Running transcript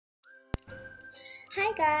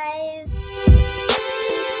Hi guys!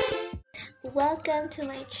 Welcome to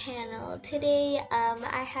my channel. Today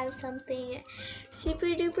I have something super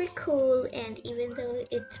duper cool, and even though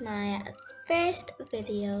it's my first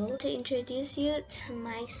video, to introduce you to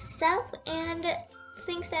myself and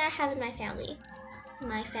things that I have in my family.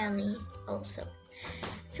 My family also.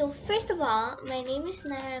 So first of all, my name is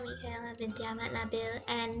Nara Michaela binti Ahmad Nabil,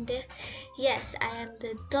 and yes, I am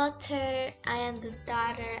the daughter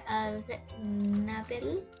of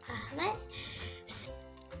Nabil Ahmad.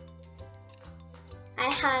 I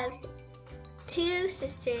have two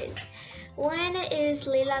sisters. One is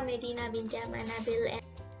Leila Medina binti Ahmad Nabil, and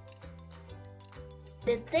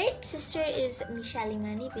the third sister is Misha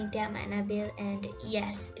Limani binti Ahmad Nabil, and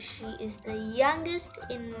yes, she is the youngest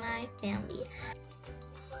in my family.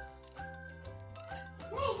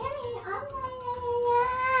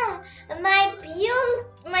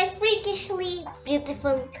 My freakishly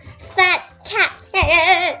beautiful fat cat.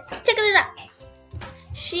 Check it out.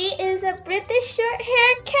 She is a British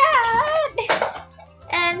short-haired cat,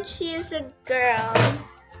 and she is a girl.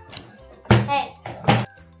 Hey.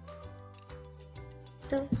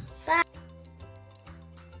 So